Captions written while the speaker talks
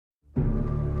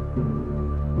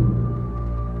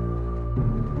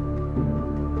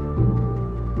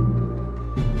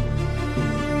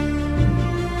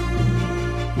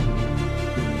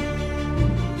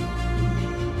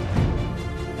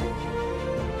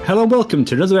Hello and welcome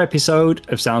to another episode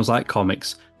of Sounds Like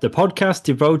Comics, the podcast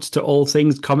devoted to all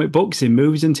things comic books in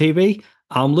movies and TV.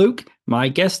 I'm Luke. My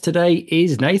guest today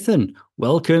is Nathan.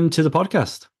 Welcome to the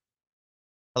podcast.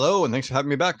 Hello, and thanks for having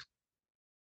me back.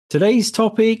 Today's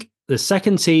topic, the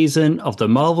second season of the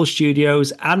Marvel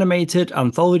Studios animated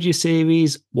anthology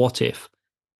series, What If?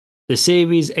 The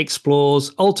series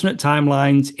explores alternate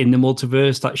timelines in the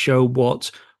multiverse that show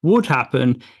what would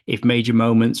happen if major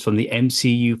moments from the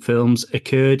MCU films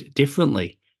occurred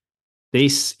differently.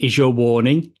 This is your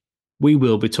warning. We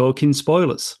will be talking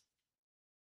spoilers.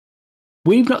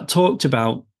 We've not talked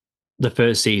about the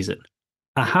first season.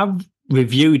 I have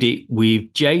reviewed it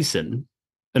with Jason,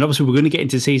 and obviously we're going to get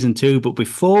into season 2, but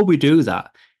before we do that,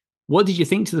 what did you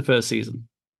think to the first season?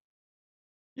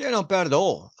 Yeah, not bad at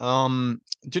all.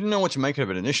 Didn't know what to make of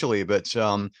it initially, but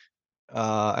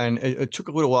and it took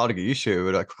a little while to get used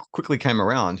to, but I quickly came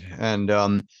around,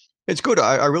 and it's good.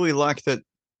 I really like that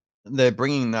they're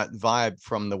bringing that vibe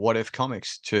from the What If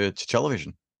comics to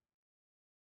television.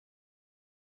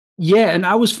 Yeah, and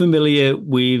I was familiar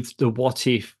with the What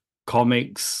If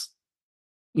comics.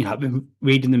 You know, I've been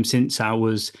reading them since I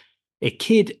was a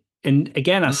kid. And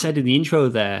again, I said in the intro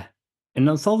there, an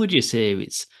anthology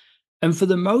series. And for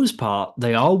the most part,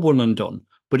 they are one and done.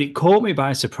 But it caught me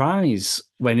by surprise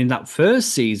when in that first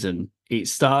season, it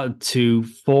started to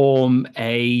form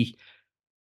a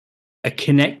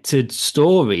connected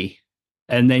story.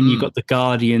 And then you got the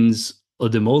Guardians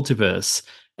of the Multiverse.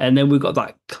 And then we got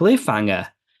that cliffhanger.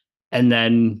 And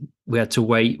then we had to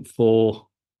wait for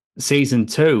season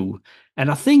 2. And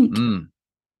I think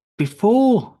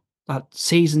before that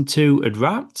season 2 had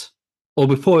wrapped, or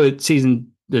before the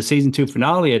season 2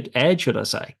 finale had aired, should I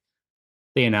say,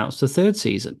 they announced the third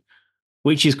season,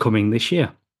 which is coming this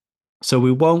year. So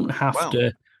we won't have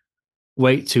to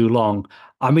wait too long.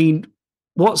 I mean,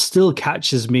 what still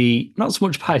catches me, not so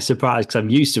much by surprise, because I'm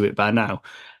used to it by now,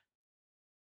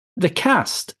 the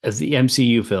cast of the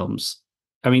MCU films.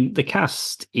 I mean, the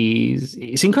cast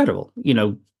it's incredible. You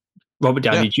know, Robert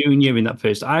Downey Jr. in that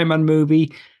first Iron Man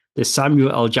movie, the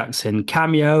Samuel L. Jackson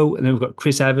cameo, and then we've got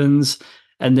Chris Evans.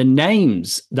 And the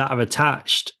names that are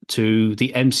attached to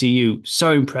the MCU,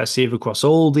 so impressive across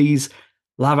all these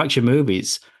live action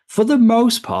movies. For the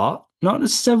most part, not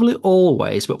necessarily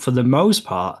always, but for the most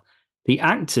part, the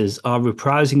actors are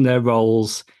reprising their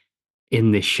roles in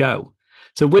this show.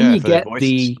 So when you get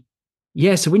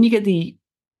the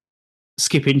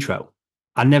skip intro,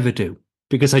 I never do,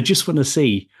 because I just want to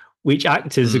see which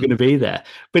actors are going to be there.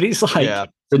 But it's like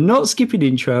they're not skipping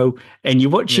intro, and you're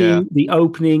watching the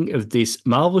opening of this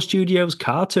Marvel Studios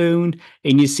cartoon,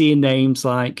 and you're seeing names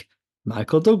like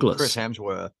Michael Douglas, Chris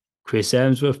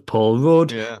Hemsworth, Paul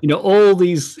Rudd, you know, all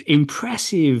these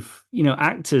impressive, you know,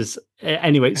 actors.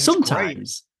 Anyway,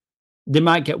 sometimes they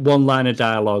might get one line of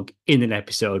dialogue in an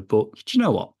episode, but do you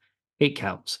know what? It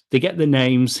counts. They get the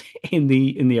names in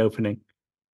the opening.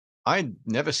 I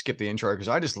never skip the intro because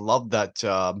I just love that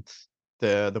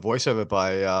the voiceover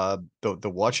by the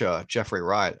Watcher, Jeffrey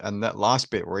Wright, and that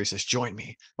last bit where he says, "Join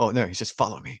me." Oh no, he says,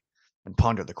 "Follow me and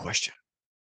ponder the question,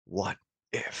 what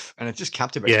if?" And it just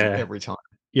captivates me every time.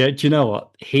 Yeah, do you know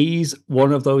what? He's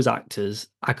one of those actors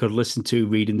I could listen to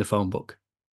reading the phone book.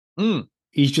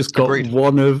 He's just got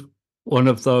one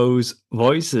of those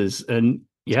voices, and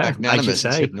as you say,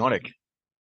 it's hypnotic.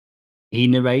 He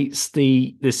narrates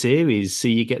the series, so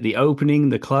you get the opening,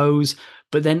 the close,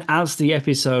 but then as the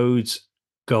episodes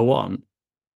go on,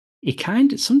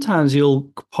 sometimes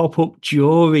he'll pop up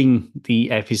during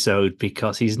the episode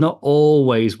because he's not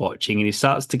always watching, and he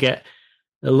starts to get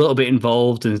a little bit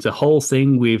involved, and there's a whole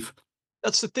thing with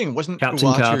that's the thing, wasn't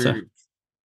Captain Carter.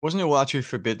 Wasn't Uatu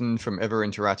forbidden from ever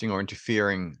interacting or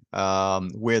interfering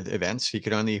with events? He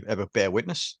could only ever bear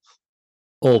witness.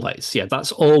 Always, yeah,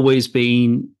 that's always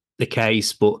been the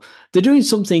case, but they're doing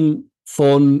something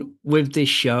fun with this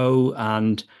show,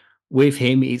 and with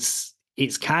him it's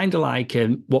kind of like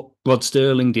what Rod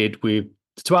Sterling did with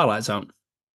the Twilight Zone.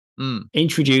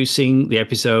 Introducing the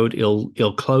episode,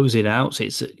 he'll close it out, so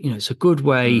it's a good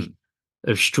way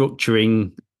of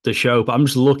structuring the show. But I'm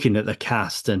just looking at the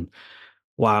cast, and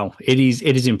wow, it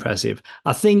is impressive.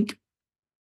 I think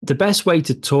the best way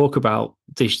to talk about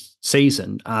this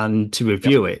season and to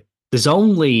review it, there's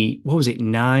only,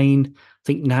 9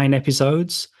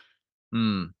 episodes.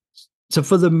 So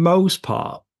for the most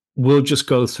part, we'll just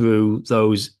go through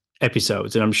those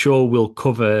episodes, and I'm sure we'll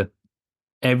cover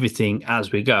everything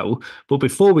as we go. But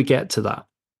before we get to that,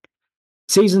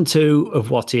 season 2 of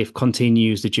What If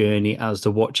continues the journey as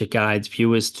the Watcher guides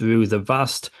viewers through the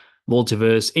vast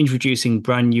multiverse, introducing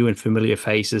brand new and familiar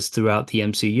faces throughout the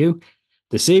MCU.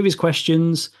 The series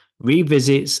questions,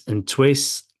 revisits, and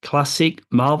twists classic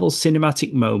Marvel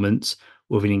cinematic moments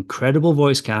with an incredible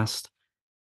voice cast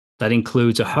that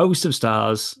includes a host of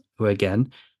stars who,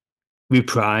 again,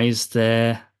 reprise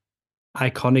their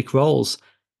iconic roles.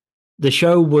 The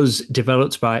show was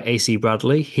developed by AC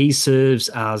Bradley. He serves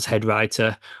as head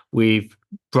writer with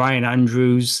Brian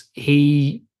Andrews.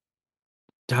 He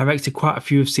directed quite a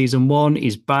few of season 1.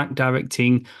 He's back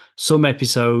directing some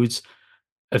episodes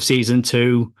of season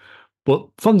 2. But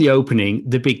from the opening,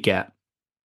 the big get,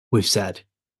 we've said,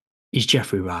 is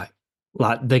Jeffrey Wright.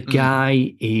 Like, the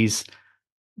guy is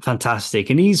fantastic.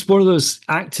 And he's one of those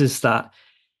actors that,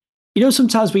 you know,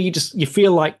 sometimes where you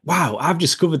feel like, wow, I've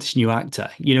discovered this new actor,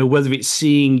 you know, whether it's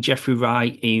seeing Jeffrey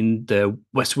Wright in the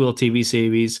Westworld TV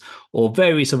series or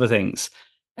various other things.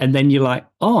 And then you're like,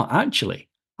 oh, actually,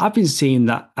 I've been seeing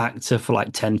that actor for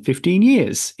like 10, 15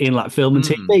 years in like film and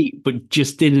TV, but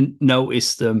just didn't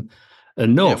notice them Yeah,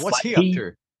 enough. what's he up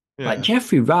to? Like Yeah.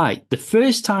 Jeffrey Wright, the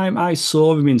first time I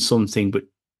saw him in something, but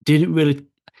didn't really,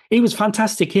 he was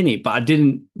fantastic in it, but I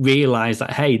didn't realize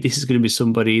that, hey, this is going to be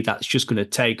somebody that's just going to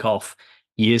take off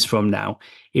years from now.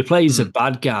 He plays a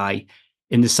bad guy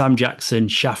in the Sam Jackson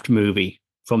Shaft movie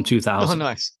from Oh, 2000.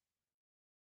 nice.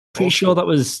 Pretty Old sure school. that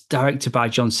was directed by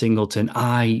John Singleton.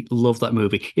 I love that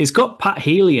movie. It's got Pat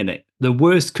Healy in it, the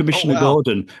worst Oh, Commissioner wow.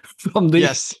 Gordon from the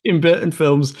Yes. Tim Burton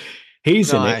films.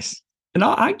 He's in it. Nice. And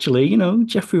actually, you know,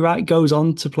 Jeffrey Wright goes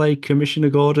on to play Commissioner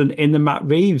Gordon in the Matt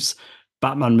Reeves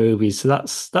Batman movies. So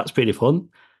that's pretty fun.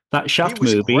 That He Shaft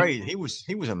was movie, great. He was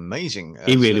amazing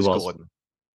he really as was. Gordon.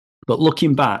 But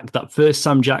looking back, that first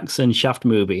Sam Jackson Shaft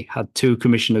movie had 2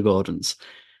 Commissioner Gordons.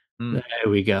 There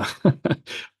we go.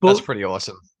 That's But pretty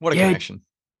awesome. What a yeah, connection.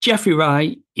 Jeffrey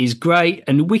Wright is great,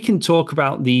 and we can talk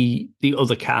about the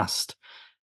other cast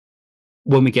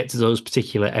when we get to those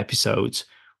particular episodes.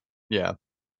 Yeah.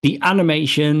 The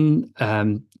animation,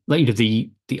 like, you know,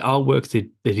 the artwork, the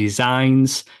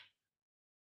designs.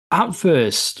 At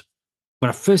first, when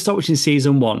I first started watching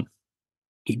season 1,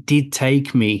 it did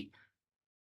take me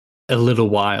a little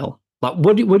while. Like,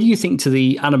 what do you think to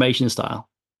the animation style?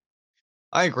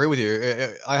 I agree with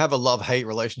you. I have a love-hate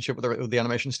relationship with the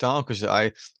animation style because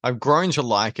I've grown to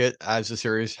like it as the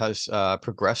series has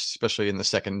progressed, especially in the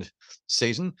second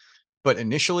season. But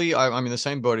initially, I'm in the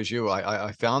same boat as you.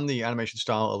 I found the animation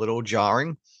style a little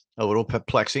jarring, a little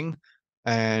perplexing,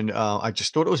 and I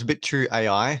just thought it was a bit too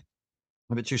AI,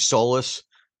 a bit too soulless.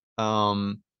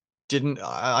 Um, didn't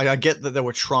I get that they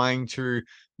were trying to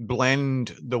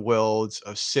blend the worlds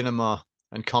of cinema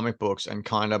and comic books and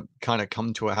kind of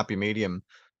come to a happy medium,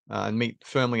 and meet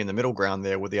firmly in the middle ground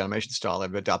there with the animation style.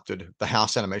 They've adapted the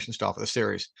house animation style for the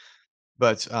series.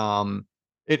 But,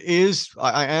 it is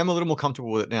I am a little more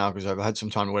comfortable with it now because I've had some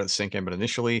time to let it sink in, but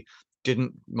initially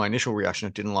didn't my initial reaction,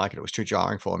 I didn't like it. It was too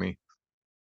jarring for me.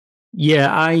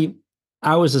 Yeah,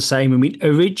 I was the same. I mean,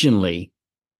 originally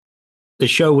the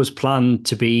show was planned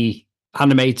to be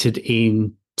animated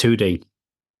in 2D,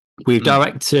 with Mm,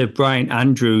 director Brian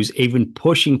Andrews even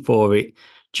pushing for it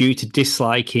due to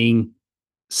disliking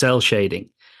cell shading.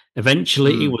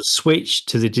 Eventually, it mm, was switched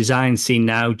to the design scene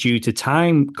now due to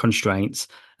time constraints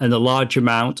and the large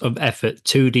amount of effort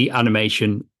 2D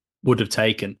animation would have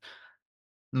taken.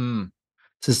 mm.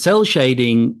 So, cell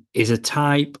shading is a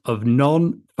type of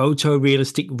non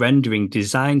photorealistic rendering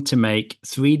designed to make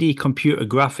 3D computer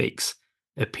graphics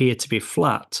appear to be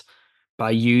flat by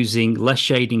using less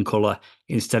shading color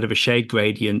instead of a shade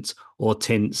gradient or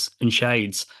tints and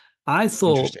shades. I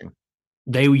thought Interesting.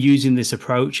 they were using this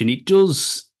approach, and it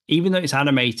does, even though it's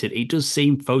animated, it does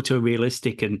seem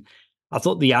photorealistic. And I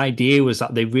thought the idea was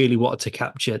that they really wanted to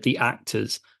capture the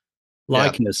actors' Yeah.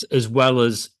 likeness as well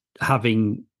as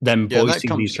having them Yeah, and that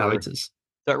voicing these comes through. characters.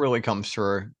 That really comes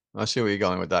through. I see where you're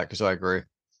going with that because I agree.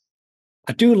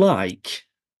 I do like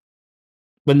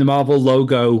when the Marvel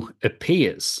logo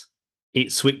appears,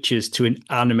 it switches to an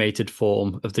animated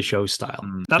form of the show style.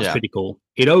 That's Yeah, pretty cool.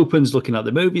 It opens looking like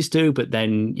the movies do, but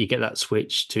then you get that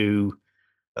switch that's to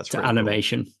pretty cool.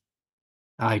 animation.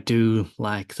 I do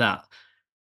like that.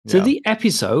 So Yeah. the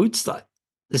episodes, like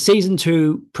the season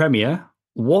 2 premiere,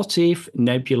 what if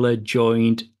Nebula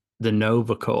joined the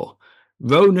Nova Corps?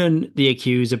 Ronan the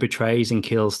Accuser betrays and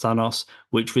kills Thanos,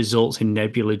 which results in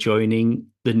Nebula joining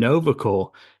the Nova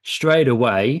Corps. Straight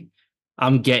away,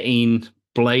 I'm getting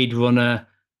Blade Runner,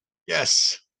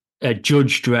 Yes.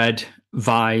 Judge Dredd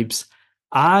vibes.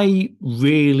 I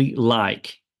really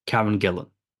like Karen Gillan.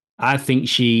 I think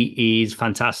she is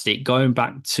fantastic. Going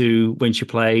back to when she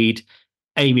played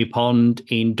Amy Pond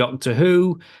in Doctor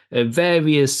Who,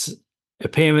 various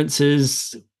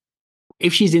appearances.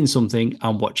 If she's in something,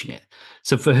 I'm watching it.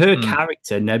 So for her Mm,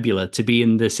 character, Nebula, to be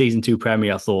in the season 2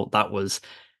 premiere, I thought that was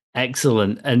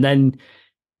excellent. And then,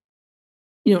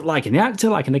 liking the actor,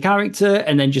 liking the character,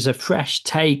 and then just a fresh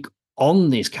take on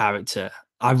this character,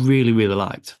 I really, really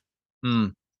liked.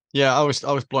 Yeah, I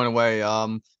was blown away.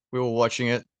 We were watching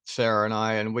it, Sarah and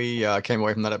I, and we came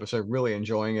away from that episode really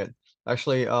enjoying it.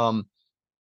 Actually,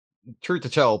 truth to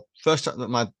tell,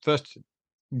 my first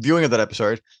viewing of that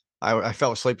episode, I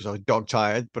fell asleep because I was dog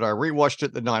tired, but I rewatched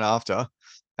it the night after,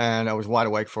 and I was wide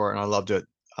awake for it, and I loved it.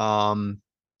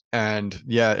 And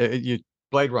yeah, you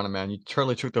Blade Runner, man, you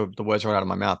totally took the words right out of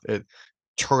my mouth. It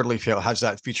totally has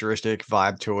that futuristic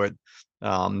vibe to it.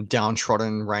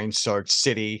 Downtrodden, rain-soaked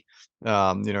city,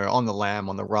 on the lam,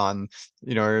 on the run,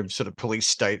 sort of police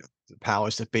state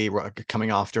powers that be coming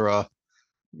after her.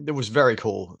 It was very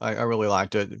cool. I really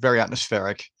liked it. Very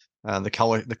atmospheric. The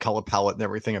color palette and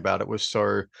everything about it was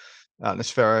so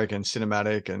atmospheric and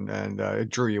cinematic, and it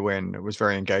drew you in. It was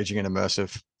very engaging and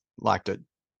immersive. Liked it.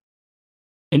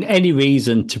 And any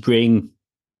reason to bring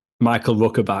Michael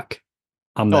Rooker back,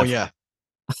 I'm Oh there. yeah,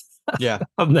 yeah.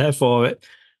 I'm there for it.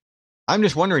 I'm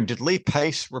just wondering, did Lee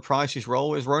Pace reprise his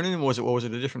role as Ronan, or was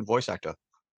it a different voice actor?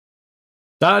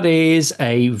 That is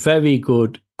a very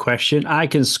good question. I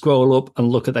can scroll up and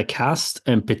look at the cast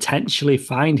and potentially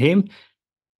find him.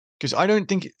 Because I don't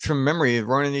think, from memory,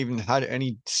 Ronan even had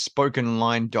any spoken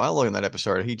line dialogue in that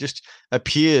episode. He just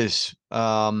appears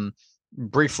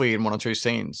briefly in one or two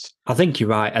scenes. I think you're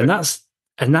right, and that's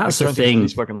I the don't think there's thing. any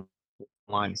spoken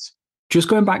lines. Just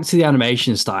going back to the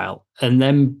animation style, and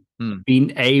then Mm.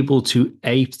 being able to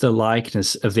ape the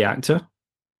likeness of the actor,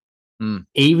 Mm.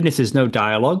 even if there's no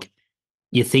dialogue,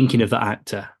 you're thinking of the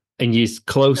actor, and you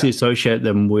closely associate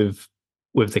them with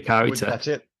the character. That's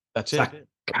it. That's So it.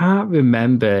 I can't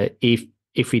remember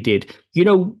if we did.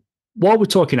 While we're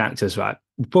talking actors, right?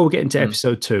 Before we get into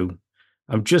episode 2,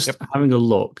 I'm just having a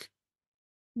look.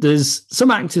 There's some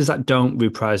actors that don't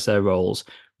reprise their roles.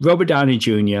 Robert Downey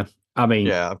Jr., I mean,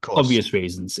 Yeah, of course. obvious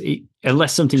reasons.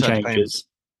 Unless something changes.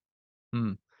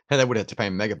 Hey, they would have to pay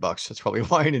him megabucks. That's probably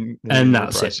why he didn't And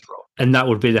that's reprise it. his role. And that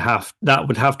would be that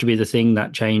would have to be the thing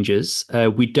that changes.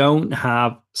 We don't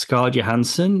have Scarlett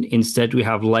Johansson. Instead, we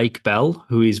have Lake Bell,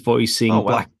 who is voicing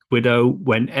Black Widow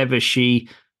whenever she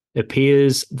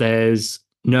appears. There's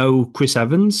no Chris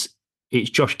Evans. It's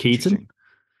Josh Keaton.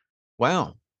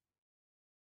 Wow.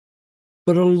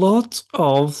 But a lot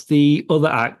of the other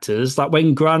actors, like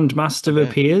when Grandmaster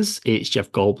appears, it's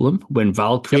Jeff Goldblum. When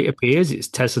Valkyrie appears, it's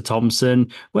Tessa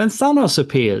Thompson. When Thanos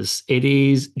appears, it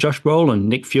is Josh Brolin.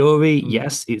 Nick Fury,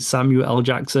 yes, it's Samuel L.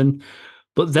 Jackson.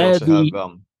 But they're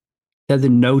the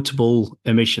notable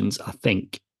omissions, I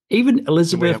think. Even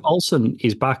Elizabeth Olsen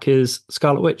is back as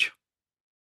Scarlet Witch.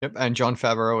 Yep, and Jon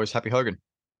Favreau is Happy Hogan.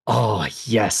 Oh,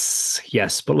 yes.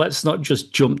 But let's not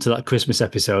just jump to that Christmas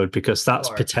episode, because that's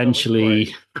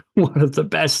potentially one of the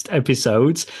best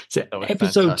episodes. So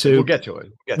episode 2. We'll get to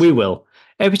it. We will.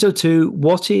 Episode 2,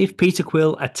 what if Peter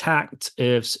Quill attacked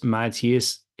Earth's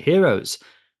mightiest heroes?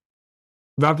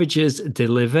 Ravagers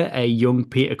deliver a young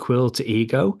Peter Quill to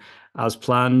Ego as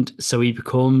planned, so he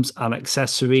becomes an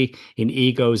accessory in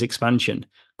Ego's expansion.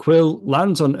 Quill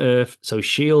lands on Earth, so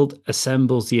S.H.I.E.L.D.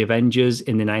 assembles the Avengers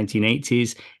in the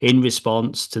 1980s in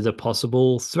response to the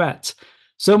possible threat.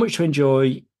 So much to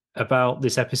enjoy about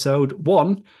this episode.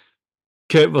 One,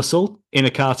 Kurt Russell in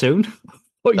a cartoon.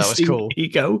 That was cool.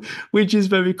 Ego, which is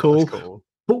very cool.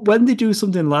 But when they do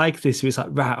something like this, it's like,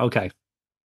 right, okay,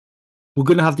 we're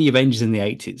going to have the Avengers in the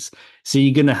 80s. So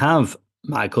you're going to have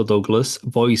Michael Douglas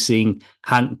voicing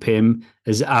Hank Pym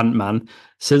as Ant-Man.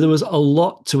 So there was a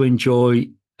lot to enjoy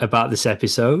about this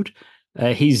episode.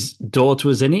 His daughter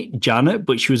was in it, Janet,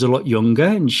 but she was a lot younger,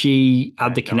 and she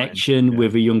had the connection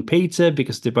with a young Peter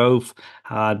because they both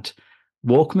had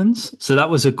Walkmans. So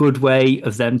that was a good way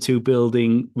of them two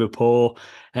building rapport.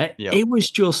 It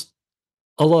was just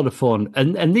a lot of fun.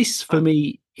 And this, for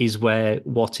me, is where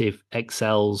What If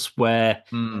excels, where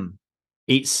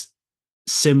it's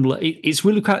similar. It's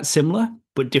really quite similar,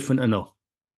 but different enough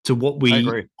to what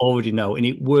we already know. And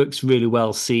it works really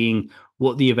well seeing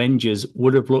what the Avengers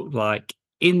would have looked like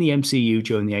in the MCU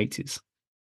during the 80s.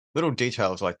 Little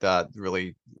details like that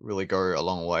really, really go a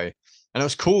long way. And it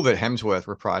was cool that Hemsworth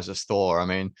reprises Thor. I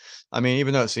mean,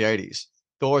 even though it's the 80s,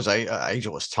 Thor is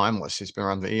ageless, timeless. He's been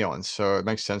around for eons, so it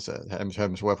makes sense that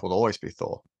Hemsworth will always be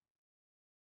Thor.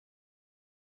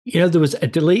 There was a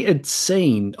deleted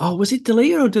scene. Oh, was it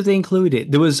deleted or did they include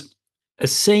it? There was a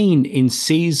scene in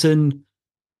season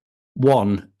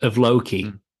 1 of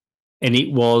Loki, and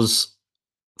it was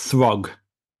Throg.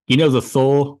 The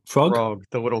Thor frog?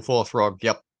 The little Thor frog,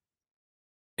 yep.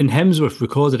 And Hemsworth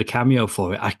recorded a cameo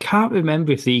for it. I can't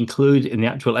remember if they included it in the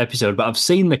actual episode, but I've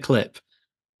seen the clip.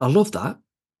 I love that.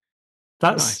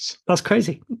 Nice. that's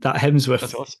crazy. That That's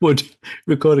Hemsworth awesome. would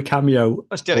record a cameo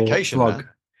That's for dedication, Frog. man.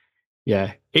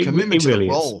 Yeah, Commitment it to the really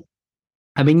is. role.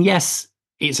 I mean, yes,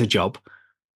 it's a job,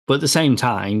 but at the same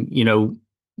time,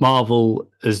 Marvel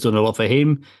has done a lot for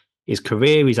him. His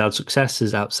career, he's had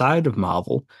successes outside of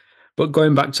Marvel. But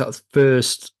going back to that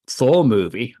first Thor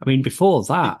movie, I mean, before He-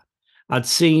 that, I'd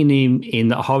seen him in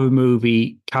that horror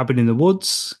movie Cabin in the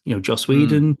Woods. Joss mm,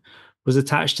 Whedon was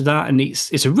attached to that, and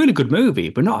it's a really good movie,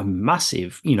 but not a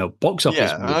massive, box office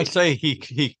yeah, and I'd movie. say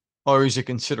he owes a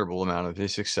considerable amount of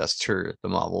his success to the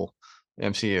Marvel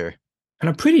MCU. And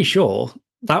I'm pretty sure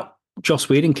that Joss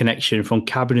Whedon connection from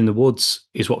Cabin in the Woods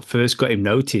is what first got him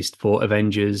noticed for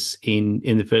Avengers in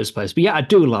the first place. But yeah, I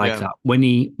do like Yeah. that when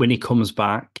he comes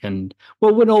back, and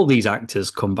well, when all these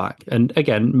actors come back, and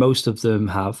again, most of them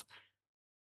have.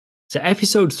 So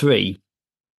episode 3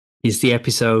 is the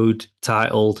episode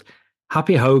titled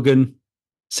 "Happy Hogan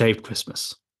Saved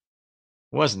Christmas."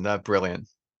 Wasn't that brilliant?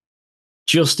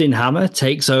 Justin Hammer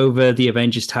takes over the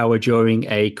Avengers Tower during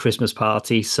a Christmas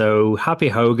party, so Happy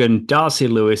Hogan, Darcy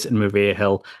Lewis, and Maria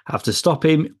Hill have to stop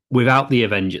him without the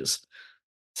Avengers.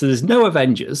 So there's no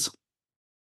Avengers.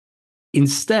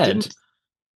 Instead, Didn't.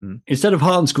 Mm. instead of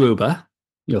Hans Gruber,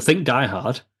 think Die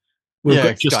Hard, we've Yeah,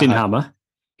 got it's Die Justin Hard. Hammer.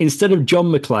 Instead of John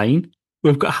McClane,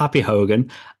 we've got Happy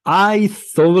Hogan. I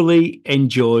thoroughly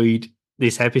enjoyed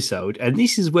this episode, and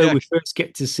this is where Yeah, we first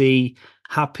get to see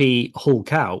Happy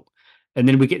Hulk out. And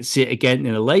then we get to see it again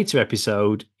in a later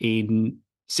episode in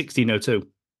 1602.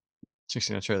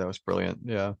 1602. That was brilliant.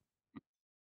 Yeah,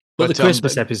 But the but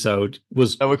Christmas episode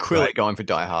was they were great. clearly going for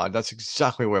Die Hard. That's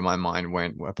exactly where my mind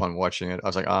went upon watching it. I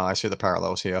was like, ah, I see the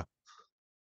parallels here.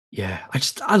 Yeah,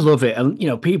 I love it. And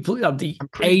people have the I'm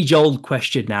pretty. age old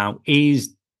question now: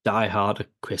 is Die Hard a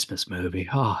Christmas movie?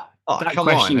 Oh, Oh, that come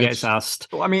on! question gets It's. asked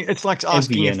Well, I mean, it's like every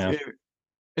asking year if now.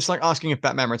 it's like asking if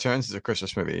Batman Returns is a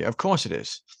Christmas movie. Of course it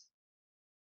is.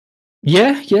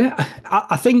 Yeah, yeah.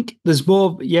 I think there's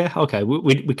more. Yeah, okay.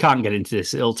 We can't get into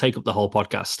this. It'll take up the whole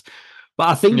podcast. But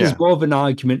I think there's Yeah, more of an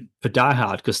argument for Die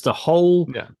Hard because the whole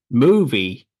yeah.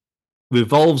 movie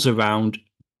revolves around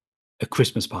a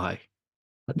Christmas pie.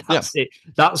 Yeah. That's it.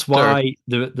 That's So why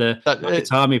the that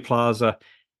Nakatomi Plaza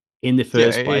in the yeah,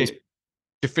 first place. it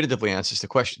definitively answers the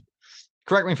question.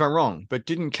 Correct me if I'm wrong, but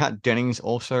didn't Kat Dennings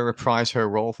also reprise her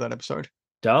role for that episode?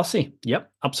 Darcy.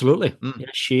 Yep, absolutely. Mm, Yeah,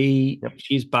 yep,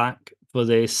 she's back for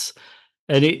this.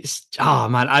 And it's oh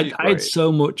man, she's I had great.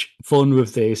 so much fun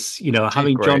with this, She's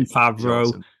having John great. She's Favreau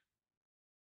awesome.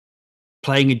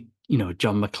 playing a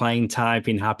John McClane type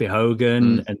in Happy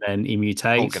Hogan, Mm, and then he hulking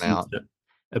mutates out, into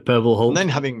a Purple and Hulk. then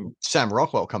having Sam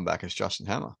Rockwell come back as Justin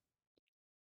Hammer.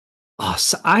 Oh,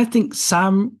 I think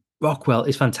Sam Rockwell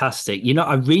is fantastic.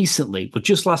 I recently, but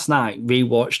just last night,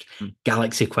 rewatched Mm.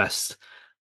 Galaxy Quest.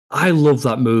 I love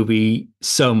that movie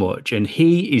so much, and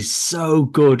he is so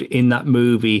good in that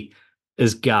movie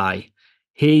as Guy.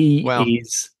 He Well,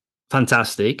 is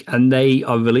fantastic, and they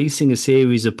are releasing a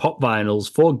series of pop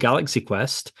vinyls for Galaxy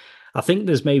Quest. I think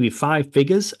there's maybe 5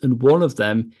 figures, and one of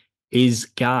them is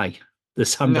Guy, the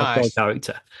Sam Rockwell nice,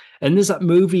 character. And there's that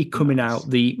movie coming nice. out,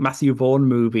 the Matthew Vaughn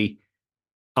movie,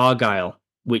 Argyle,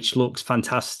 which looks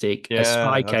fantastic, a Yeah,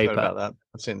 spy I've heard caper, about that.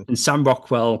 I've seen it. and Sam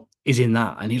Rockwell is in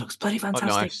that, and he looks bloody Oh, fantastic.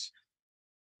 nice.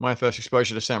 My first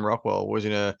exposure to Sam Rockwell was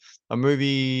in a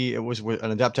movie. It was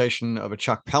an adaptation of a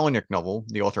Chuck Palahniuk novel,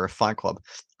 the author of Fight Club,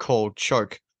 called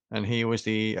Choke, and he was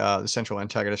the central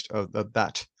antagonist of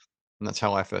that. And that's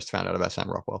how I first found out about Sam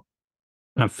Rockwell.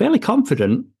 And I'm fairly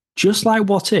confident, just like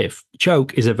What If,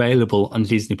 Choke is available on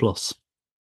Disney Plus,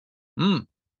 Mm.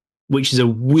 which is a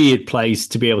weird place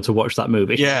to be able to watch that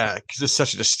movie. Yeah, because it's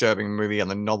such a disturbing movie,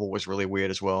 and the novel was really weird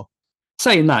as well.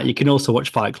 Saying that, you can also watch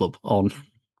Fight Club on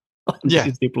Yeah,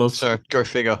 Disney Plus. so go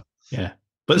figure. Yeah.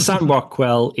 But Sam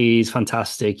Rockwell is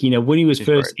fantastic. When he was He's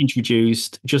first great.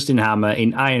 introduced, Justin Hammer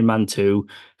in Iron Man 2,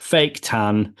 fake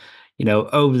tan,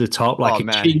 over the top, like Oh a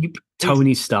man, cheap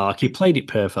Tony Stark. He he played it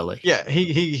perfectly. yeah,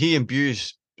 he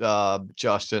imbues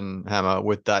Justin Hammer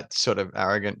with that sort of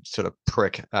arrogant, sort of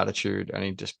prick attitude, and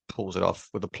he just pulls it off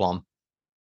with aplomb.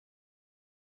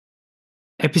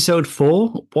 Episode 4,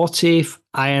 what if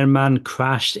Iron Man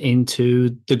crashed into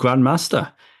the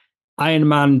Grandmaster? Iron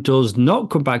Man does not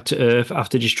come back to Earth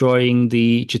after destroying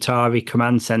the Chitauri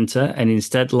command center and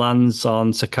instead lands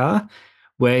on Sakaar,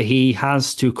 where he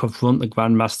has to confront the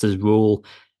Grandmaster's rule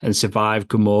and survive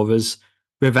Gamora's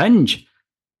revenge.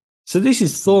 So this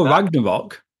is Thor That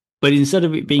Ragnarok, but instead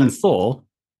of it being and Thor,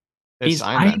 it's it's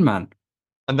Iron Iron Man. Man.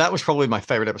 And that was probably my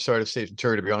favorite episode of season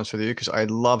 2, to be honest with you, because I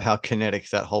love how kinetic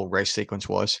that whole race sequence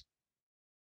was.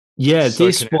 Yeah, So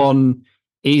this kinetic. one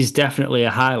He's definitely a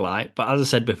highlight, but as I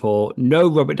said before, no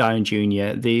Robert Downey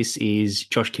Jr. This is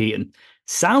Josh Keaton,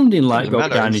 sounding like Doesn't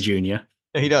Robert matter. Downey Jr.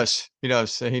 He does. He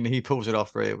does. He pulls it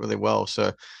off really really well.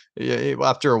 So yeah,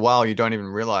 after a while, you don't even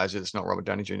realize it's not Robert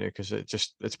Downey Jr. because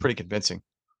it's pretty convincing.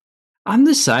 I'm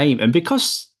the same, and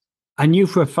because I knew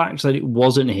for a fact that it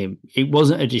wasn't him, it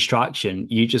wasn't a distraction.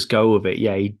 You just go with it.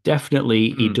 Yeah, he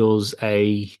Mm, does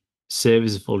a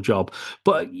serviceable job,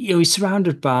 but he's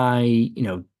surrounded by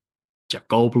Jeff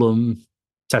Goldblum,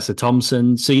 Tessa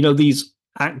Thompson. So these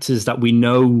actors that we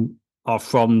know are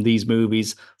from these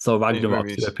movies, Thor these Ragnarok, who are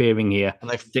movies, appearing here. and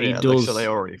they That it yeah, like so they does,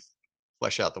 already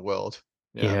flesh out the world.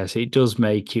 Yeah, yes, it does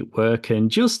make it work,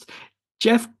 and just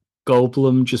Jeff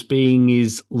Goldblum just being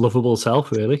his lovable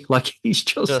self, really. Like he's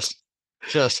just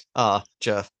just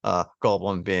Jeff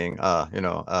Goldblum being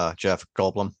Jeff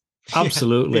Goldblum. Yeah, yeah,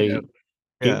 absolutely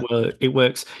yeah. it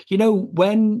works.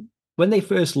 When they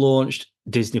first launched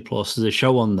Disney Plus, there's a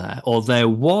show on there, or there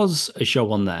was a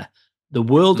show on there, The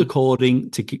World Mm,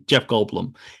 According to Jeff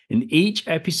Goldblum. And each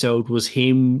episode was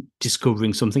him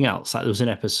discovering something else. Like there was an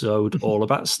episode all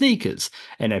about sneakers,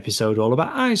 an episode all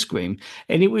about ice cream.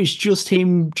 And it was just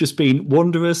him just being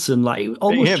wondrous and like being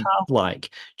almost him. childlike,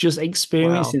 just Wow.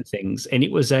 experiencing things. And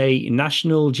it was a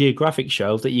National Geographic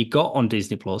show that you got on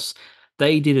Disney Plus.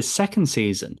 They did a second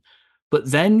season. But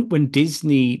then when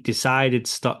Disney decided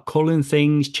to start culling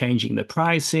things, changing the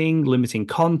pricing, limiting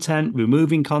content,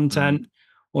 removing Mm, content,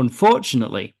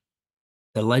 unfortunately,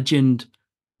 the legend,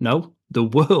 no, the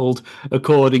world,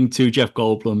 according to Jeff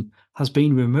Goldblum, has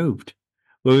been removed.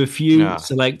 With a few yeah.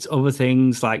 select other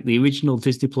things like the original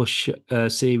Disney Plus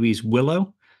series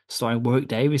Willow, starring Warwick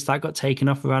Davis, that got taken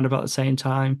off around about the same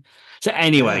time. So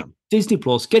anyway, Damn. Disney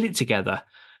Plus, get it together.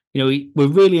 We're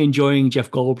really enjoying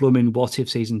Jeff Goldblum in What If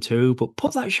season 2, but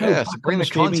put that show Yeah. back So on bring the the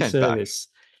streaming content back. service.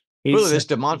 Clearly, It's there's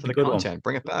demand it's for a the good one. content.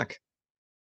 Bring it back.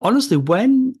 Honestly,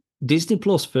 when Disney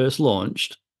Plus first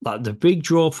launched, like the big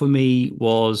draw for me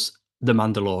was The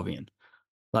Mandalorian.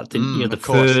 Like the Of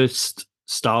course. first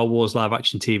Star Wars live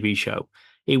action TV show.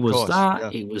 It Of was course.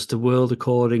 that, Yeah. it was The World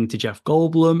According to Jeff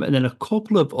Goldblum, and then a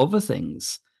couple of other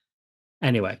things.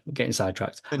 Anyway, I'm getting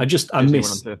sidetracked. And I Disney went on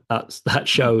missed too. that Mm,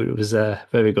 show. It was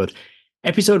very good.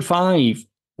 Episode 5.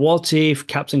 What if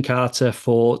Captain Carter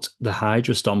fought the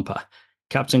Hydra Stomper?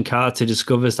 Captain Carter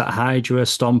discovers that Hydra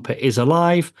Stomper is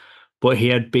alive, but he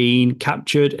had been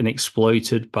captured and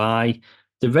exploited by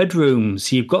the Red Room.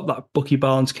 So you've got that Bucky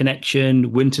Barnes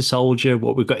connection, Winter Soldier,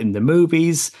 what we've got in the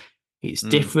movies. It's mm,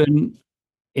 different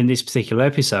in this particular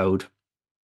episode.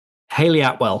 Haley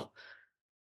Atwell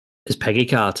as Peggy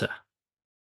Carter.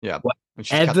 yeah. And she's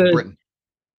Captain Whatever, Britain.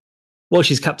 well,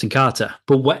 she's Captain Carter,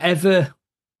 but whatever,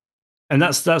 and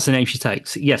that's the name she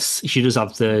takes. Yes, she does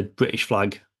have the British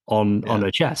flag on Yeah.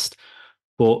 her chest,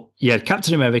 but yeah,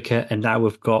 Captain America, and now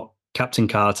we've got Captain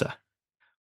Carter.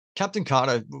 Captain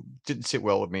Carter didn't sit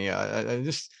well with me. I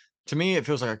just to me it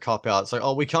feels like a cop out. It's like,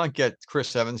 oh, we can't get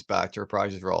Chris Evans back to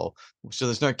reprise his role, so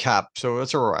there's no Cap. So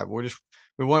that's all right.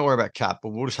 We won't worry about Cap, but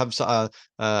we'll just have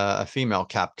a female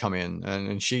Cap come in,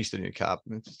 and she's the new Cap.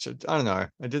 I don't know.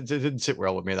 It didn't sit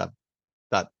well with me that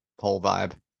whole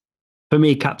vibe. For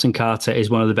me, Captain Carter is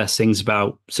one of the best things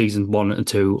about season 1 and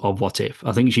 2 of What If.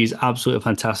 I think she's absolutely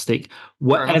fantastic.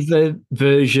 Fair enough. Whatever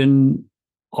version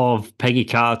of Peggy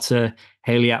Carter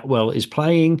Haley Atwell is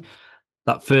playing,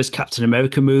 that first Captain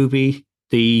America movie,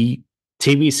 the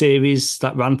TV series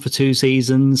that ran for 2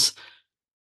 seasons,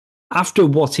 after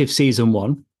What If season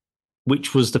 1,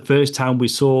 which was the first time we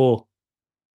saw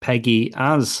Peggy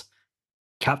as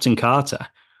Captain Carter,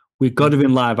 we got Mm, her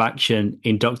in live action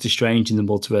in Doctor Strange in the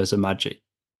Multiverse of Magic,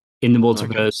 in the okay.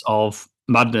 Multiverse of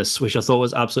Madness, which I thought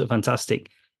was absolutely fantastic. Mm,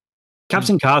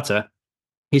 Captain Carter,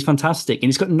 he's fantastic, and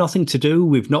it's got nothing to do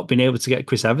with not being able to get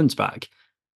Chris Evans back,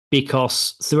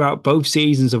 because throughout both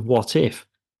seasons of What If,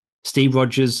 Steve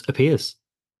Rogers appears.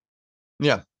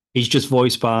 yeah. He's just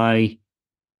voiced by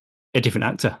a different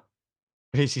actor.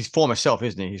 He's his former self,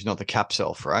 isn't he? He's not the Cap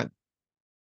self, right?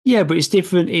 Yeah, but it's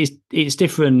different. It's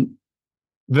different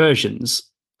versions.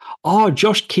 Oh,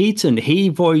 Josh Keaton, he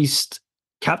voiced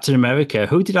Captain America.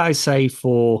 Who did I say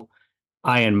for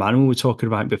Iron Man when we were talking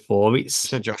about it before? You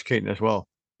said Josh Keaton as well.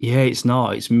 It's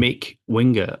not. It's Mick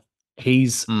Winger.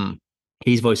 He's Mm,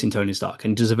 he's voicing Tony Stark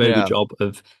and does a very good yeah. job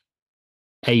of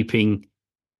aping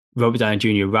Robert Downey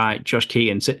Jr. Right, Josh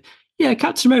Keaton. So, yeah,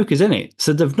 Captain America's in it.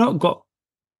 So they've not got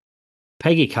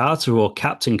Peggy Carter or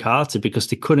Captain Carter because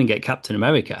they couldn't get Captain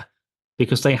America,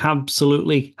 because they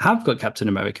absolutely have got Captain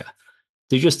America.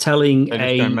 They're just telling They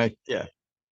just don't make yeah.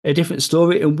 a different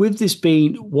story. And with this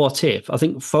being What If, I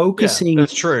think Yeah, focusing.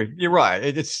 that's true. You're right.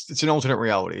 It's an alternate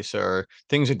reality, so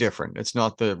things are different. It's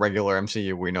not the regular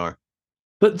MCU we know.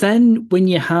 But then when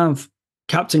you have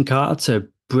Captain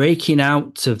Carter breaking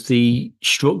out of the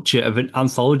structure of an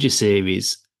anthology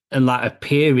series and like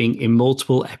appearing in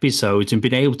multiple episodes and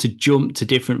being able to jump to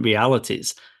different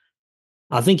realities,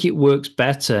 I think it works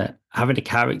better having a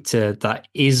character that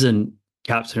isn't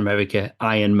Captain America,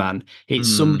 Iron Man. It's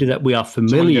Mm, somebody that we are someone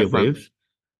familiar different. with.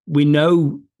 We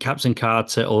know Captain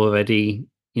Carter already,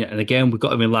 and again, we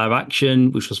got him in live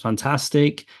action, which was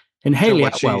fantastic. And So Haley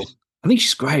what? Atwell, I think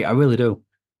she's great. I really do.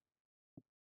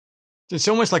 It's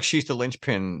almost like she's the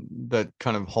linchpin that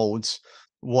kind of holds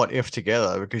What If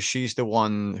together, because she's the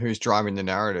one who's driving the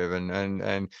narrative,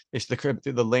 and it's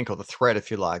the link or the thread,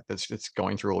 if you like, that's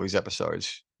going through all these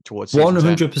episodes towards season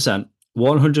 10. 100%.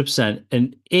 100%.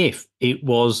 And if it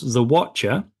was The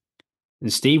Watcher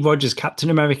and Steve Rogers, Captain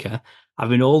America,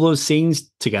 having all those scenes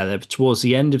together towards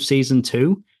the end of season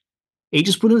 2, it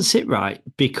just wouldn't sit right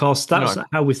because that's No, not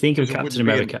how we think of because Captain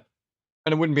America.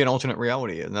 it wouldn't be an alternate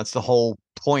reality, and that's the whole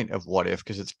point of What If,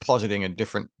 because it's positing a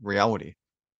different reality.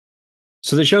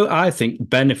 So the show, I think,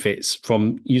 benefits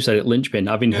from, you said it, linchpin,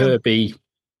 having Yeah. her be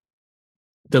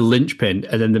the linchpin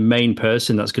and then the main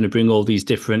person that's going to bring all these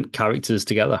different characters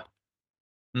together.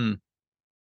 Mm.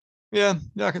 Yeah,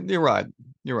 you're right.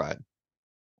 You're right.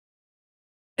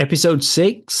 Episode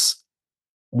 6,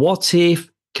 what if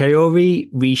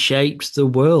Kaori reshapes the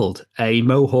world? A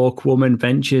Mohawk woman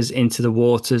ventures into the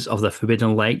waters of the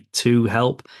Forbidden Lake to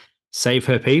help save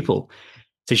her people.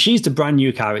 So she's the brand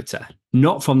new character,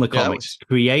 not from the Yeah, that comics, was.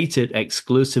 created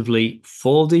exclusively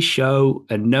for this show.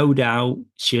 And no doubt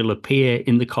she'll appear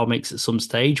in the comics at some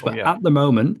stage. Oh But yeah. at the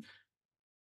moment,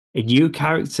 a new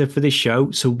character for this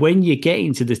show. So when you get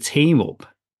into the team up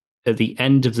at the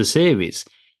end of the series,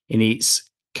 and it's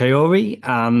Kaori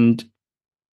and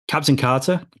Captain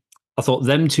Carter, I thought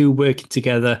them two working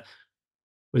together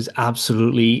was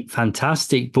absolutely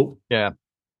fantastic. But Yeah.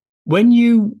 when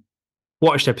you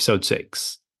watched episode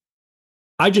 6,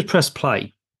 I just pressed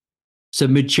play. So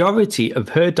majority of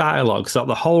her dialogue, so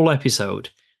the whole episode,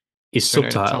 is Her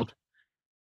native tongue. subtitled.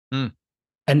 Mm.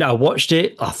 And I watched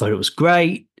it. I thought it was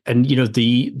great. And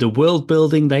the world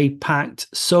building they packed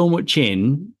so much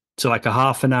in to like a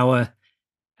half an hour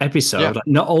Yeah. episode, like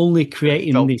not only It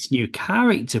creating felt. this new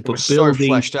character, It was but so building,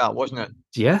 fleshed out, wasn't it?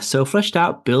 yeah, so fleshed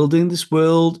out, building this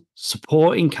world,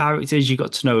 supporting characters. You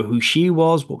got to know who she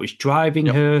was, what was driving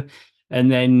Yep. her. And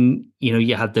then,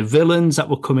 you had the villains that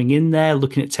were coming in there,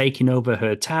 looking at taking over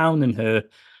her town and her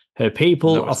And that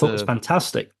people. I was thought it was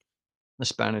fantastic. the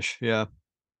Spanish. Yeah.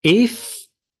 If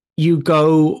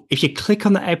if you click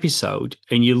on the episode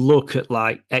and you look at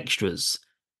like extras,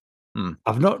 Mm.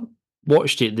 I've not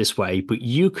watched it this way, but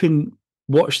you can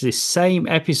watch this same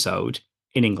episode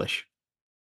in English.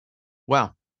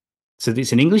 Wow. So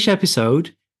it's an English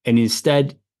episode, and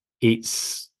instead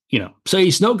so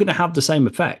it's not going to have the same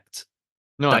effect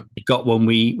that No, it got when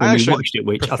we I actually watched it,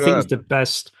 which I think prefer. is the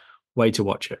best way to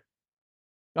watch it.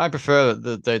 I prefer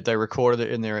that they recorded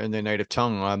it in their native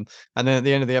tongue. And then at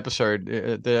the end of the episode,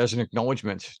 there's an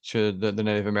acknowledgement to the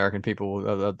Native American people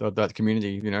of that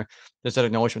community. There's that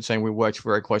acknowledgement saying we worked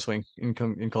very closely in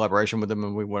collaboration with them,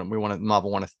 and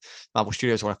Marvel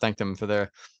Studios want to thank them for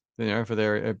their for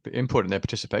their input and their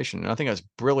participation. And I think that's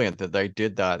brilliant that they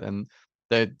did that, and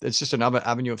it's just another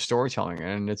avenue of storytelling,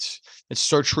 and it's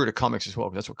so true to comics as well.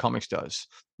 Because that's what comics does,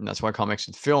 and that's why comics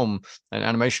and film and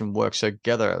animation work so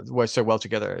well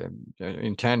together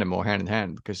in tandem or hand in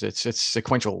hand, because it's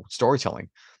sequential storytelling,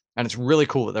 and it's really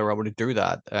cool that they were able to do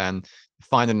that and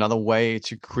find another way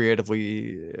to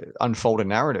creatively unfold a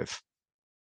narrative.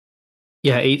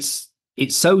 Yeah, it's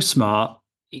so smart.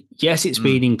 Yes, it's Mm,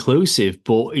 being inclusive,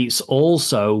 but it's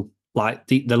also like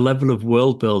the level of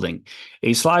world building.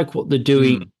 It's like what they're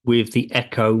doing mm, with the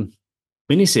Echo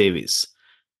miniseries.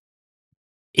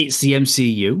 It's the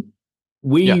MCU. yeah,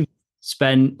 We've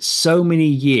spent so many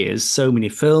years, so many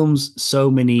films, so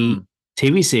many mm,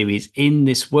 TV series in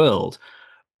this world,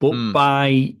 but mm,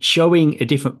 by showing a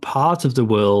different part of the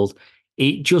world,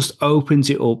 it just opens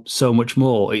it up so much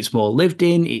more. It's more lived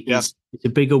in. yeah, It's a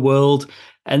bigger world,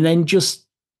 and then just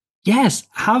yes,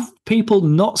 have people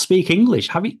not speak English.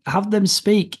 Have them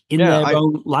speak in yeah. their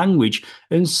own language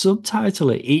and subtitle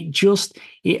it.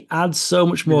 It adds so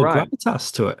much You're more right.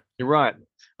 gravitas to it. You're right.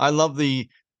 I love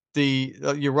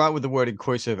you're right with the word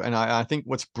inclusive, and I think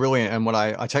what's brilliant, and what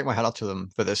I take my hat off to them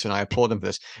for this, and I applaud them for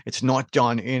this. It's not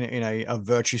done in a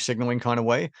virtue signaling kind of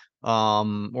way,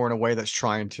 or in a way that's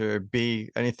trying to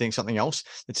be something else.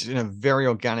 It's in a very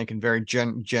organic and very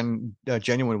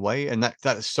genuine way, and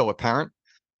that is so apparent.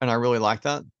 and I really like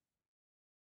that.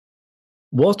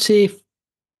 What if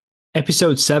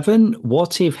episode 7?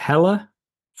 What if Hela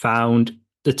found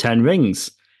the 10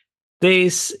 rings?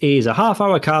 This is a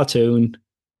half-hour cartoon.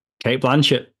 Kate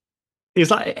Blanchett.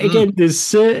 It's like, Mm, again, there's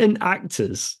certain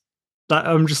actors that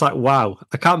I'm just like, wow,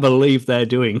 I can't believe they're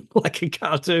doing like a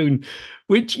cartoon,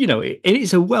 which,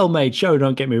 it's a well-made show,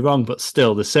 don't get me wrong, but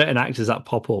still, there's certain actors that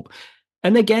pop up.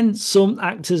 And again, some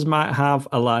actors might have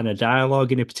a line of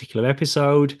dialogue in a particular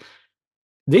episode.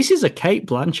 This is a Kate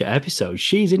Blanchett episode.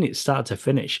 She's in it start to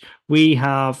finish. We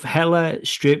have Hela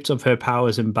stripped of her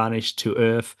powers and banished to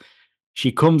Earth.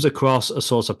 She comes across a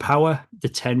source of power, the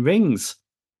 10 rings.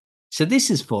 So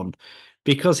this is fun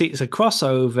because it's a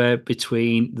crossover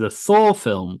between the Thor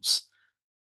films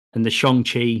and the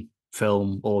Shang-Chi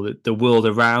film, or the world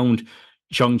around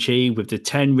Shang-Chi with the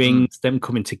 10 mm. rings, them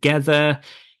coming together.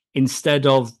 Instead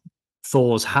of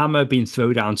Thor's hammer being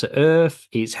thrown down to Earth,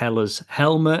 it's Hela's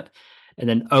helmet. And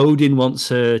then Odin wants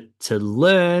her to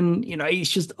learn. It's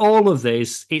just all of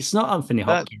this. It's not Anthony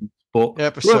That Hopkins, but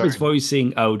whoever's episode.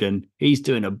 voicing Odin, he's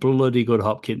doing a bloody good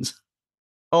Hopkins.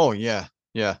 Oh yeah,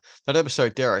 yeah. That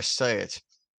episode, dare I say it,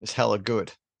 is hella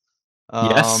good.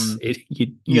 Yes, Um,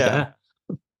 you yeah,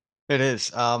 bet. it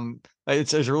is.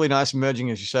 It's a really nice merging,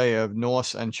 as you say, of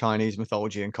Norse and Chinese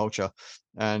mythology and culture,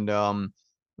 and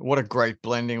what a great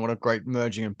blending, what a great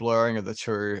merging and blurring of the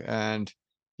two. And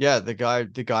yeah, the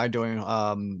guy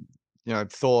doing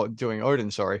Thor doing Odin,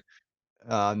 sorry,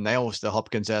 nails the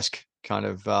Hopkins-esque kind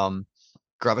of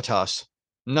gravitas.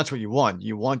 And that's what you want.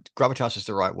 You want gravitas is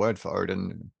the right word for Odin.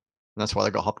 And that's why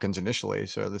they got Hopkins initially.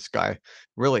 So this guy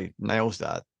really nails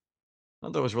that. I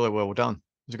thought it was really well done. It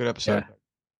was a good episode.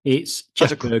 Yeah. It's As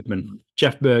Jeff a Bergman.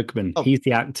 Jeff Bergman. oh, He's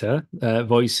the actor there you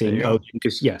voicing go. Odin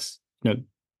because, yes, Bit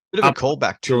of a Apple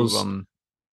callback to does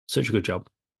such a good job.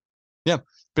 yeah,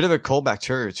 bit of a callback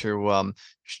too to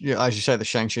yeah, as you say, the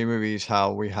Shang-Chi movies,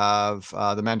 how we have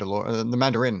the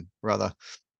Mandarin rather,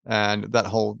 and that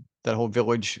whole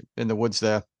village in the woods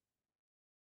there.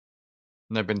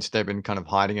 And they've been kind of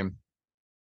hiding him.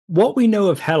 What we know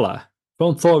of Hela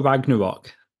from Thor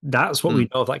Ragnarok, that's what Mm, we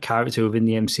know of that character within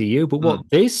the MCU. But what mm,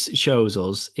 this shows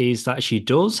us is that she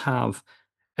does have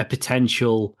a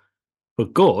potential for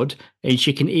good, and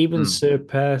she can mm, even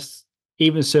surpass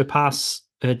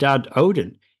her dad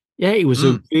Odin. Yeah, it was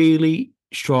a mm, really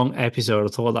strong episode.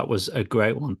 I thought that was a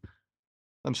great one.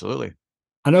 absolutely.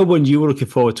 I know one you were looking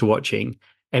forward to watching,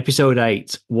 episode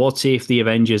 8. What if the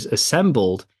Avengers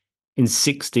assembled in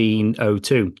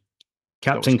 1602?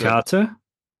 That was Captain good. Carter.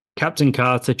 Captain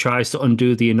Carter tries to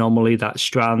undo the anomaly that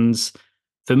strands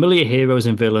familiar heroes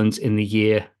and villains in the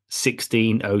year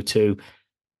 1602.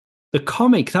 The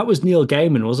comic, that was Neil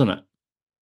Gaiman, wasn't it?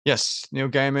 Yes, Neil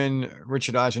Gaiman,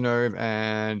 Richard Isanove,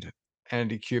 and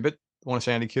Andy Kubert. I want to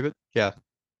say Andy Kubert. Yeah,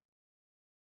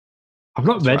 I've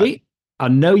not that's read right. it. I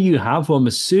know you have, well, I'm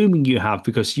assuming you have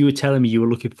because you were telling me you were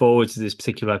looking forward to this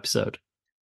particular episode.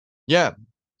 Yeah,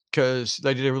 because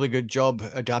they did a really good job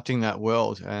adapting that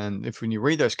world. And if when you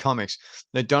read those comics,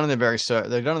 they're done in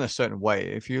a certain way.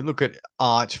 If you look at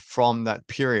art from that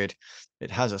period, it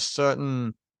has a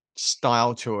certain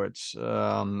style to it.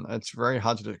 It's very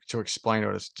hard to explain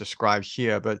or to describe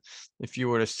here, but if you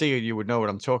were to see it, you would know what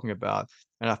I'm talking about.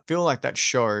 And I feel like that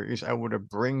show is able to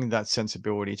bring that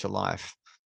sensibility to life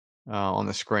on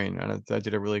the screen, and they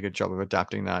did a really good job of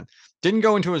adapting that. Didn't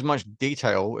go into as much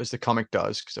detail as the comic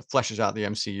does because it fleshes out the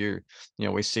MCU.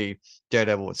 We see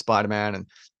Daredevil with Spider-Man and a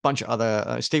bunch of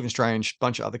other Stephen Strange,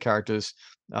 bunch of other characters.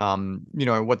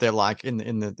 What they're like in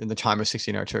the time of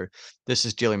 1602. This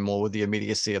is dealing more with the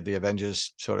immediacy of the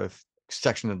Avengers sort of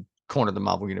section and corner of the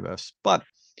Marvel universe, but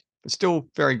it's still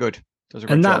very good. Does a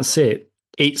great And job. that's it.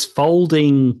 It's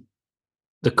folding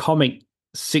the comic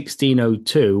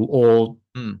 1602, or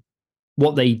Mm,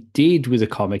 what they did with the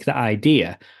comic, that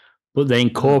idea, but they mm,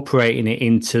 incorporating it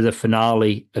into the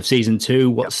finale of season 2,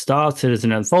 what yep, started as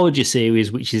an anthology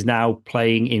series, which is now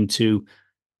playing into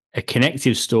a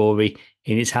connective story,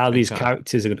 and it's how big these time.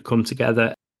 characters are going to come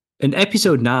together. In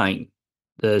episode 9,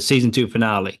 the season 2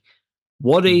 finale,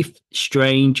 what Mm, if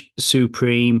Strange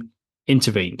Supreme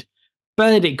intervened?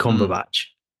 Benedict mm. Cumberbatch,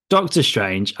 Doctor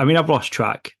Strange. I mean, I've lost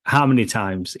track how many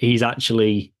times he's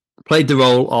actually played the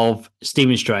role of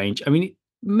Stephen Strange. I mean,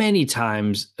 many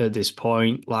times at this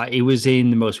point. Like, he was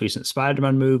in the most recent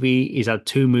Spider-Man movie. He's had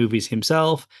 2 movies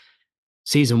himself.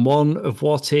 Season 1 of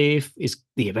What If is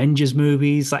the Avengers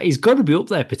movies. Like, he's got to be up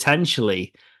there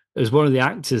potentially as one of the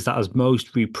actors that has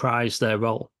most reprised their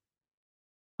role.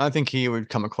 I think he would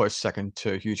come a close second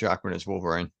to Hugh Jackman as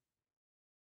Wolverine.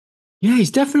 Yeah, he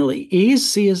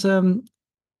is. He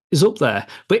is. is up there.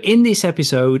 But in this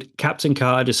episode, Captain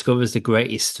Carter discovers the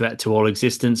greatest threat to all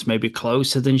existence may be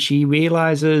closer than she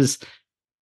realizes.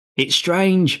 It's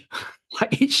strange.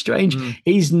 Like, it's strange. Mm,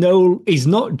 He's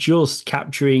not just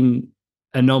capturing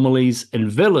anomalies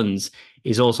and villains,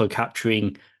 he's also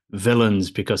capturing villains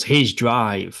because his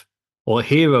drive, or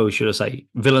heroes, should I say,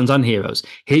 villains and heroes,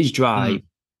 his drive mm,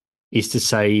 is to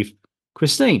save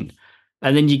Christine.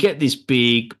 And then you get this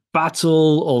big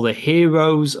battle. All the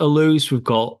heroes are loose. We've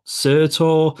got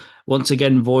Surtur, once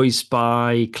again voiced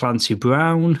by Clancy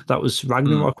Brown. That was mm.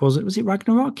 Ragnarok, was it? Was it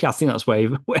Ragnarok? Yeah, I think that's where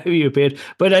he appeared.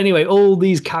 But anyway, all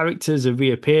these characters are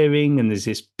reappearing, and there's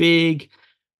this big,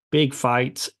 big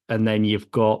fight. And then you've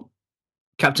got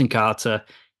Captain Carter,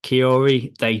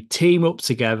 Kiori. They team up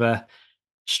together.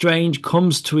 Strange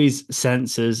comes to his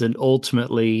senses, and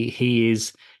ultimately he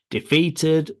is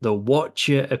defeated. The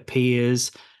Watcher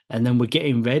appears, and then we're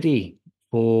getting ready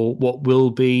for what will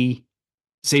be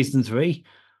season 3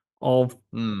 of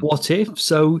Mm. What If.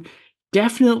 So,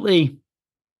 definitely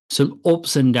some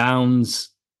ups and downs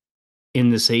in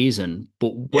the season,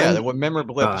 but Yeah, when there were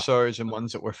memorable uh, episodes and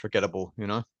ones that were forgettable, you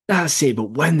know? that's it.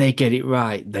 But when they get it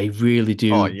right, they really Oh,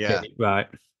 do get yeah. it right.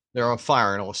 They're on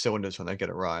fire in all cylinders when they get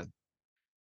it right.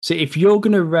 So, if you're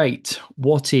going to rate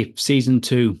What If season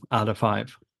 2 out of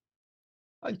 5,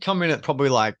 I'd come in at probably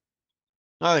like,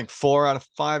 I think 4 out of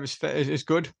 5 is fair, is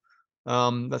good.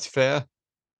 That's fair.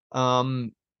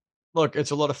 Um, Look,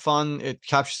 it's a lot of fun. It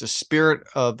captures the spirit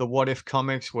of the What If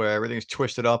comics where everything's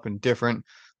twisted up and different,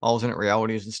 alternate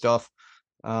realities and stuff.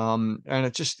 And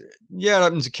it just, yeah, it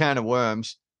opens a can of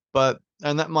worms,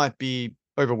 and that might be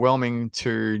overwhelming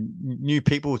to new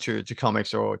people to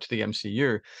comics or to the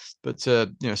MCU, but to,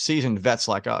 seasoned vets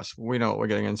like us, we know what we're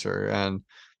getting into, and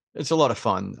it's a lot of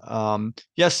fun.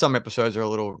 Yes, some episodes are a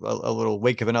little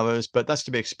weaker than others, but that's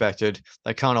to be expected.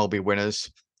 They can't all be winners,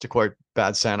 to quote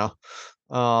Bad Santa.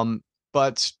 Um,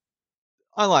 but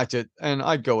I liked it, and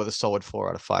I'd go with a solid 4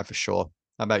 out of 5 for sure.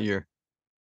 How about you?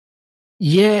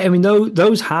 yeah, I mean,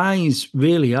 those highs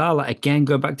really are like, again,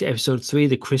 going back to episode 3,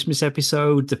 the Christmas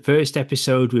episode, the first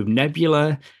episode with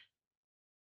Nebula.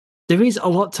 There is a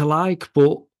lot to like,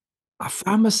 but I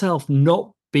found myself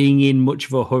not being in much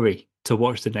of a hurry to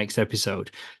watch the next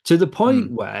episode, to the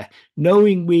point Mm, where,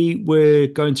 knowing we were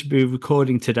going to be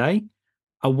recording today,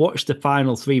 I watched the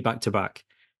final 3 back to back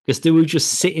because they were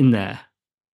just sitting there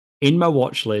in my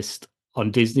watch list on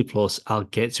Disney Plus. I'll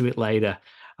get to it later.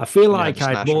 I feel and you had like to I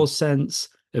had smash more them. sense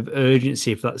of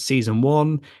urgency for that season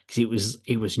 1 because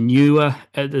it was newer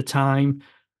at the time.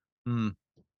 Mm,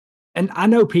 And I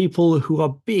know people who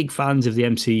are big fans of the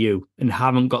MCU and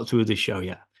haven't got through the show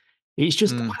yet. It's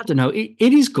just, mm, I don't know, it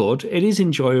is good, it is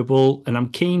enjoyable, and I'm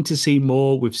keen to see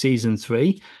more with season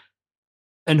 3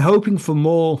 and hoping for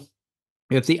more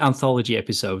of the anthology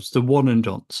episodes, the one and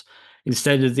dones,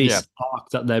 instead of yeah, this arc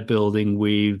that they're building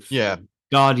with yeah,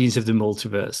 Guardians of the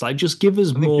Multiverse. Like, just give us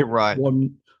I think more you're right.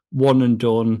 one and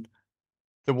done.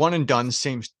 The one and done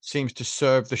seems to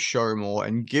serve the show more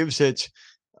and gives it,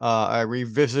 a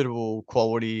revisitable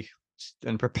quality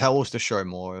and propels the show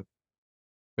more,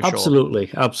 for sure. Absolutely,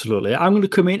 absolutely. I'm going to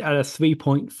come in at a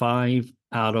 3.5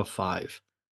 out of 5.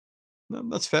 No,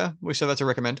 that's fair. We said that's a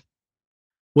recommend.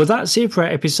 Well, that's it for our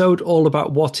episode all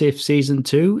about What If Season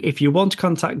 2. If you want to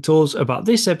contact us about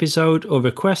this episode or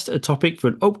request a topic for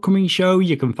an upcoming show,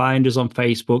 you can find us on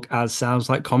Facebook as Sounds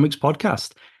Like Comics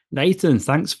Podcast. Nathan,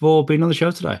 thanks for being on the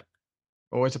show today.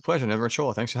 Always a pleasure, never a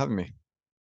chore. Thanks for having me.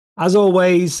 As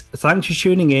always, thanks for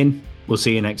tuning in. We'll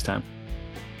see you next time.